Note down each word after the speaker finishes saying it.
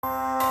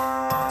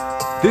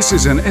This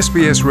is an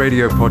SBS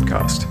radio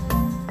podcast.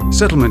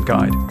 Settlement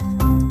Guide.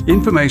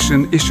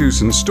 Information,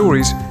 issues and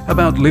stories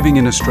about living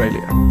in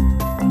Australia.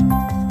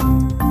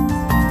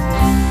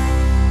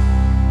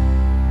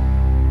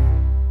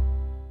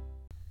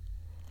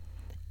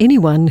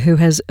 Anyone who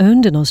has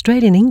earned an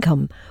Australian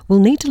income will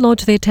need to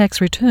lodge their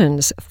tax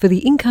returns for the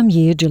income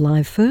year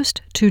July 1st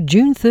to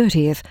June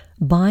 30th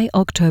by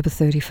October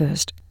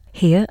 31st.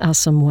 Here are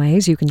some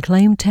ways you can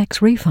claim tax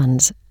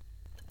refunds.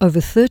 Over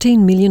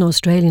 13 million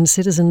Australian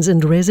citizens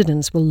and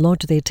residents will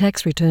lodge their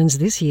tax returns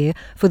this year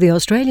for the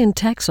Australian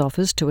Tax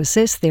Office to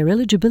assess their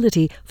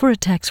eligibility for a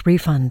tax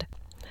refund.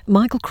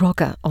 Michael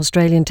Crocker,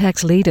 Australian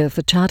tax leader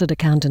for Chartered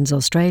Accountants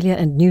Australia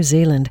and New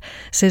Zealand,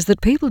 says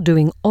that people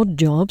doing odd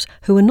jobs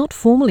who are not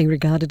formally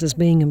regarded as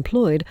being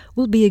employed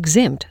will be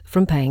exempt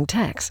from paying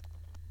tax.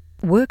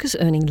 Workers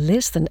earning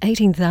less than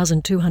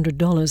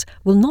 $18,200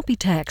 will not be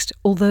taxed,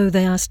 although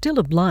they are still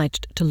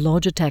obliged to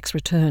lodge a tax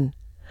return.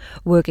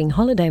 Working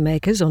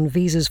holidaymakers on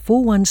visas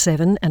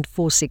 417 and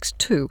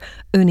 462,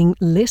 earning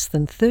less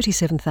than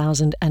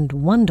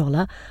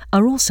 $37,001,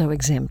 are also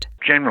exempt.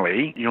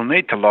 Generally, you'll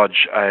need to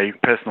lodge a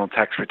personal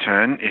tax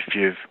return if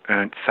you've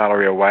earned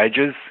salary or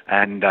wages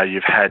and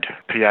you've had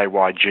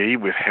PAYG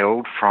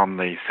withheld from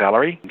the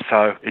salary.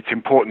 So it's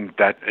important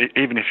that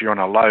even if you're on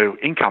a low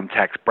income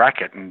tax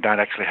bracket and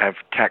don't actually have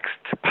tax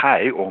to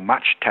pay or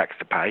much tax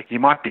to pay, you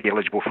might be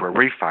eligible for a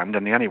refund,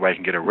 and the only way you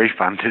can get a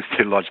refund is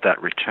to lodge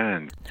that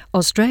return.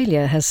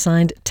 Australia has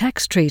signed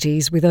tax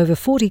treaties with over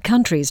 40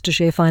 countries to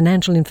share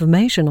financial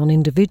information on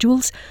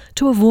individuals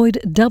to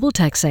avoid double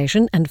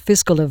taxation and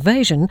fiscal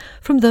evasion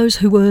from those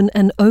who earn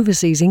an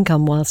overseas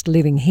income whilst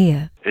living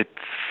here. It's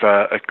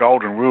a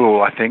golden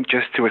rule, I think,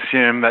 just to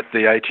assume that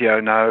the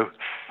ATO know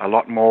a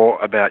lot more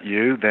about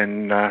you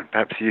than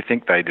perhaps you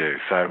think they do.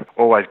 So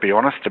always be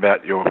honest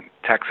about your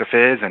tax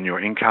affairs and your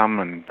income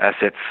and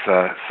assets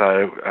so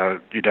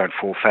you don't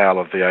fall foul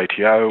of the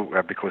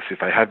ATO, because if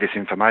they have this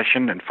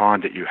information and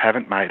find that you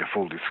haven't made a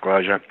full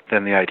disclosure,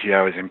 then the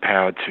ATO is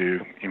empowered to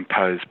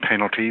impose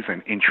penalties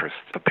and interest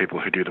for people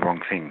who do the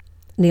wrong thing.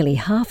 Nearly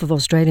half of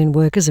Australian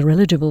workers are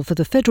eligible for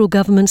the federal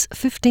government's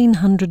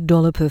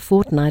 $1,500 per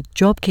fortnight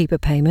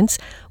JobKeeper payments,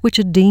 which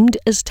are deemed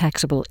as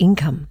taxable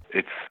income.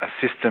 It's a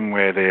system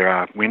where there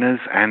are winners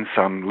and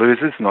some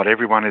losers. Not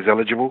everyone is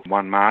eligible.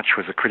 1 March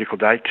was a critical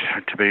date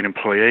to be an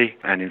employee,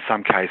 and in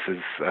some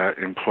cases,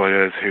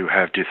 employers who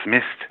have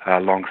dismissed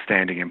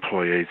long-standing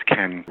employees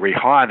can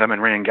rehire them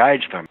and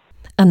re-engage them.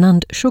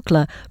 Anand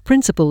Shukla,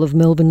 principal of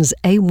Melbourne's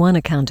A1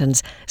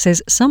 Accountants,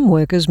 says some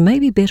workers may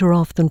be better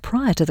off than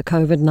prior to the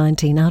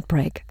COVID-19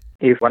 outbreak.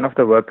 If one of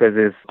the workers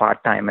is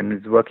part-time and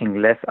is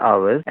working less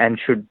hours and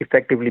should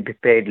effectively be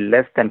paid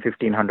less than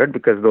 $1,500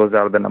 because those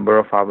are the number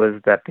of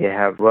hours that they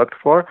have worked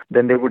for,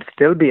 then they would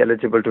still be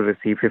eligible to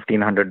receive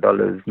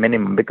 $1,500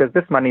 minimum, because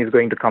this money is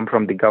going to come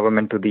from the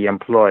government to the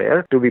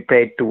employer to be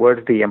paid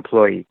towards the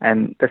employee.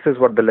 And this is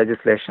what the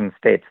legislation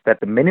states,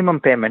 that the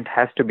minimum payment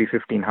has to be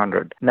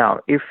 $1,500.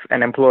 Now, if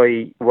an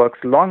employee works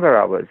longer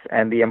hours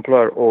and the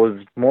employer owes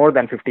more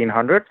than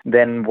 $1,500,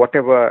 then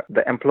whatever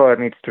the employer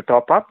needs to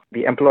top up,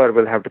 the employer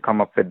will have to come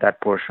up with that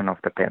portion of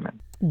the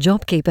payment.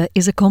 JobKeeper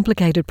is a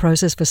complicated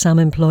process for some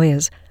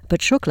employers,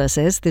 but Shukla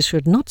says this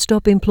should not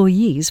stop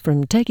employees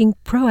from taking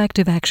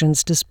proactive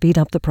actions to speed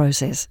up the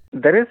process.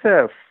 There is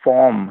a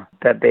form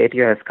that the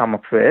ATO has come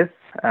up with,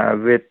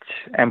 which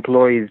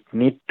employees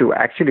need to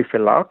actually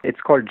fill out. It's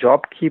called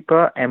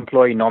JobKeeper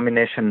Employee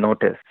Nomination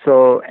Notice.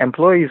 So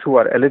employees who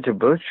are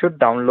eligible should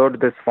download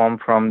this form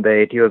from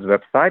the ATO's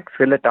website,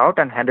 fill it out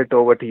and hand it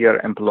over to your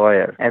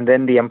employer. And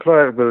then the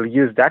employer will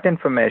use that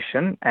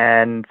information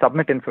and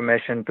submit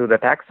information to the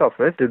tax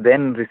office to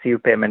then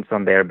receive payments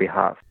on their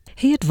behalf.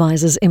 He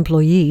advises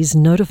employees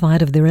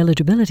notified of their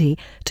eligibility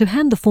to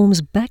hand the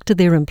forms back to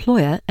their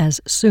employer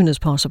as soon as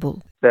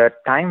possible. The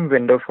time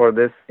window for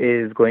this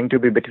is going to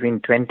be between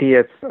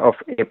 20th of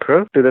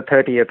April to the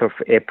 30th of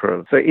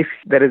April. So if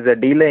there is a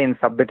delay in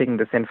submitting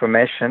this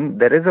information,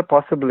 there is a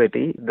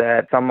possibility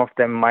that some of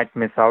them might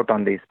miss out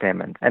on these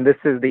payments. And this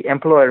is the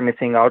employer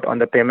missing out on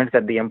the payments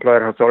that the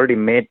employer has already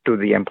made to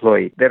the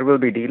employee. There will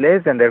be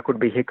delays and there could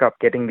be hiccup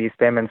getting these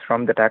payments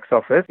from the tax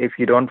office if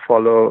you don't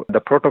follow the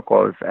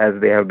protocols as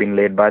they have been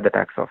laid by the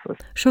tax office.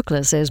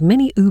 Shukla says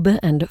many Uber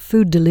and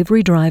food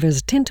delivery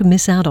drivers tend to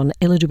miss out on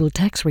eligible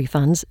tax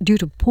refunds due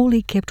to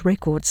poorly kept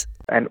records.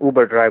 An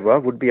Uber driver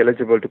would be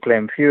eligible to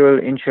claim fuel,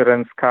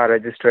 insurance, car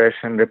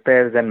registration,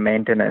 repairs and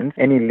maintenance,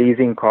 any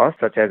leasing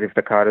costs, such as if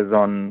the car is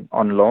on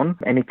loan,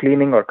 any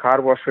cleaning or car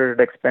wash-related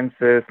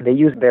expenses. They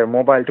use their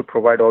mobile to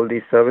provide all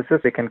these services.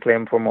 They can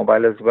claim for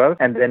mobile as well.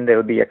 And then there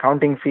will be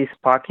accounting fees,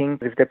 parking,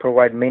 if they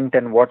provide mint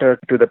and water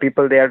to the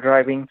people they are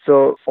driving.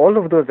 So all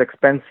of those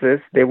expenses,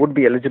 they would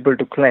be eligible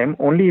to claim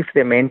only if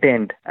they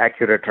maintained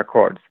accurate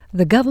records.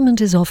 The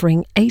government is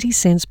offering 80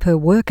 cents per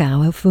work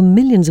hour for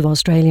millions of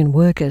Australian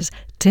workers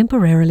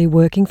temporarily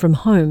working from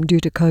home due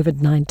to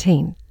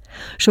COVID-19.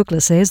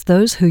 Shukla says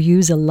those who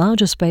use a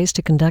larger space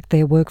to conduct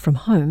their work from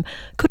home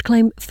could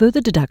claim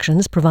further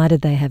deductions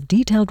provided they have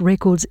detailed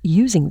records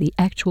using the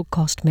actual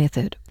cost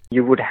method.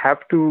 you would have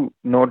to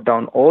note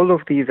down all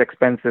of these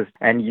expenses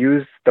and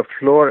use the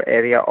floor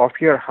area of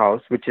your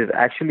house, which is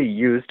actually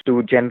used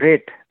to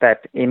generate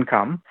that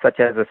income, such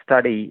as a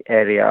study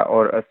area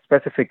or a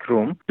specific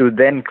room, to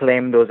then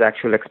claim those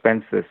actual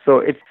expenses. So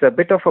it's a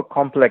bit of a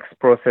complex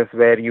process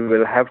where you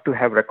will have to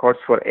have records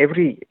for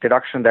every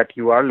deduction that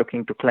you are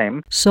looking to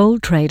claim. Sole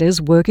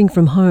traders working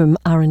from home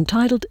are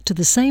entitled to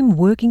the same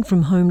working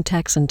from home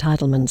tax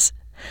entitlements.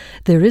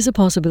 There is a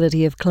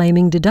possibility of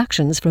claiming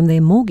deductions from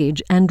their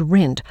mortgage and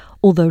rent,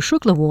 although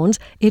Shukla warns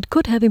it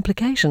could have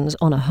implications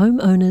on a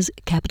homeowner's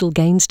capital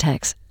gains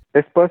tax.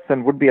 This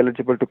person would be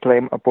eligible to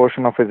claim a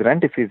portion of his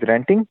rent if he's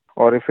renting,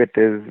 or if it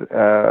is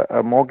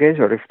a mortgage,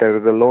 or if there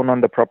is a loan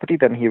on the property,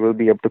 then he will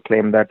be able to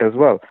claim that as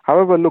well.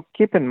 However, look,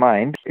 keep in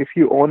mind, if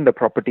you own the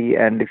property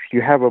and if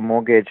you have a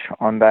mortgage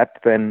on that,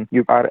 then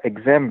you are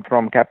exempt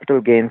from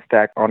capital gains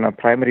tax on a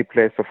primary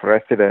place of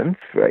residence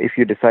if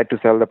you decide to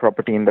sell the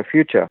property in the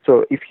future.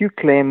 So if you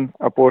claim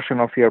a portion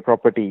of your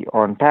property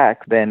on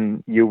tax,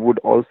 then you would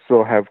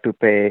also have to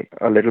pay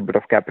a little bit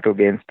of capital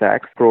gains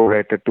tax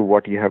prorated to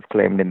what you have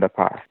claimed in the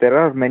past. There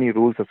are many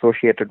rules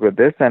associated with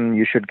this, and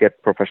you should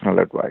get professional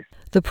advice.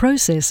 The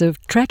process of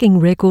tracking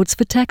records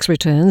for tax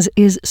returns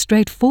is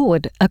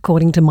straightforward,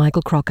 according to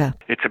Michael Crocker.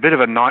 It's a bit of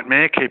a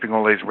nightmare keeping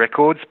all these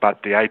records,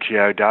 but the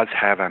ATO does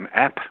have an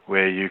app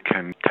where you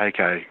can take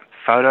a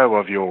photo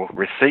of your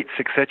receipts,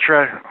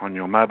 etc., on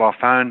your mobile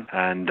phone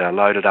and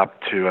load it up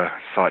to a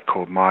site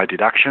called My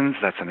Deductions.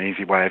 That's an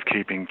easy way of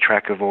keeping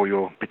track of all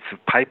your bits of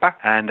paper.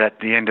 And at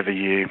the end of the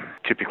year,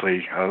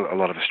 typically a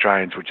lot of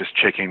Australians would just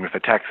check in with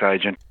a tax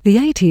agent. The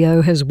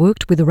ATO has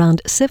worked with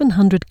around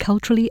 700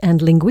 culturally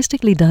and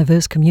linguistically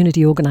diverse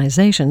community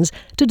organisations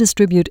to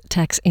distribute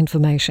tax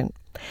information.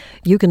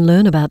 You can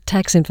learn about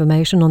tax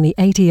information on the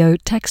ATO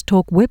Tax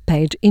Talk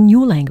webpage in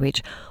your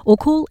language, or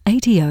call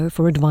ATO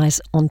for advice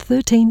on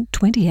 13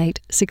 28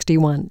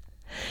 61.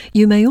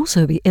 You may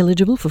also be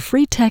eligible for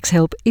free tax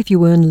help if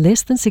you earn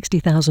less than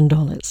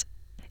 $60,000.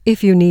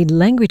 If you need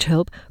language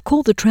help,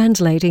 call the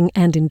Translating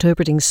and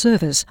Interpreting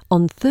Service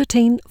on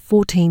 13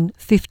 14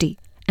 50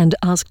 and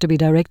ask to be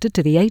directed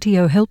to the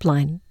ATO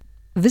helpline.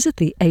 Visit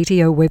the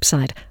ATO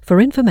website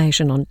for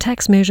information on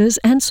tax measures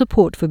and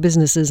support for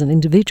businesses and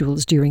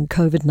individuals during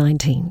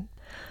COVID-19.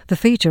 The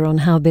feature on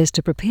how best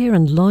to prepare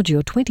and lodge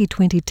your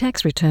 2020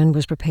 tax return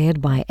was prepared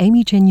by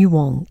Amy Chen-Yu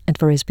Wong, and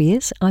for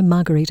SBS, I'm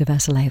Margarita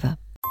Vasileva.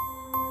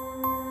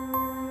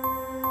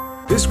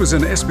 This was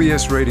an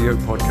SBS radio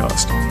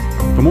podcast.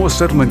 For more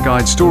Settlement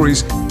Guide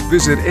stories,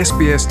 visit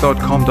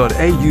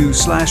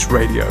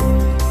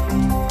sbs.com.au/radio.